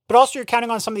team. But also you're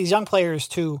counting on some of these young players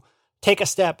to take a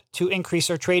step to increase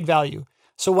their trade value.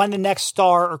 So when the next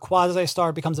star or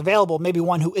quasi-star becomes available, maybe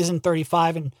one who isn't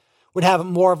 35 and would have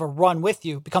more of a run with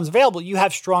you becomes available, you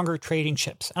have stronger trading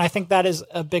chips. And I think that is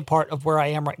a big part of where I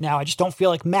am right now. I just don't feel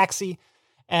like Maxey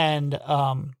and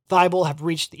Thibault have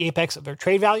reached the apex of their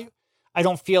trade value. I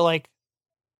don't feel like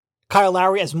Kyle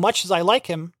Lowry, as much as I like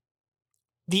him,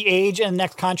 the age and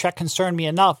next contract concerned me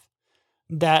enough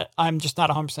that I'm just not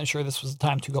 100% sure this was the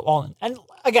time to go all in. And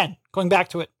again, going back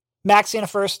to it, maxing in a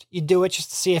first, you do it just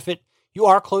to see if you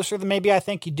are closer than maybe I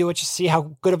think. You do it just to see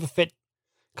how good of a fit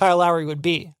Kyle Lowry would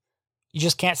be. You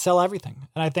just can't sell everything.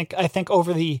 And I think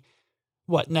over the,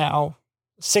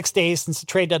 6 days since the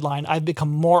trade deadline, I've become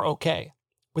more okay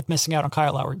with missing out on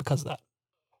Kyle Lowry because of that.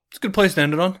 It's a good place to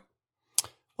end it on.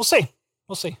 We'll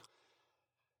see.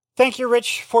 Thank you,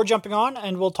 Rich, for jumping on,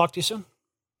 and we'll talk to you soon.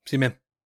 See you, man.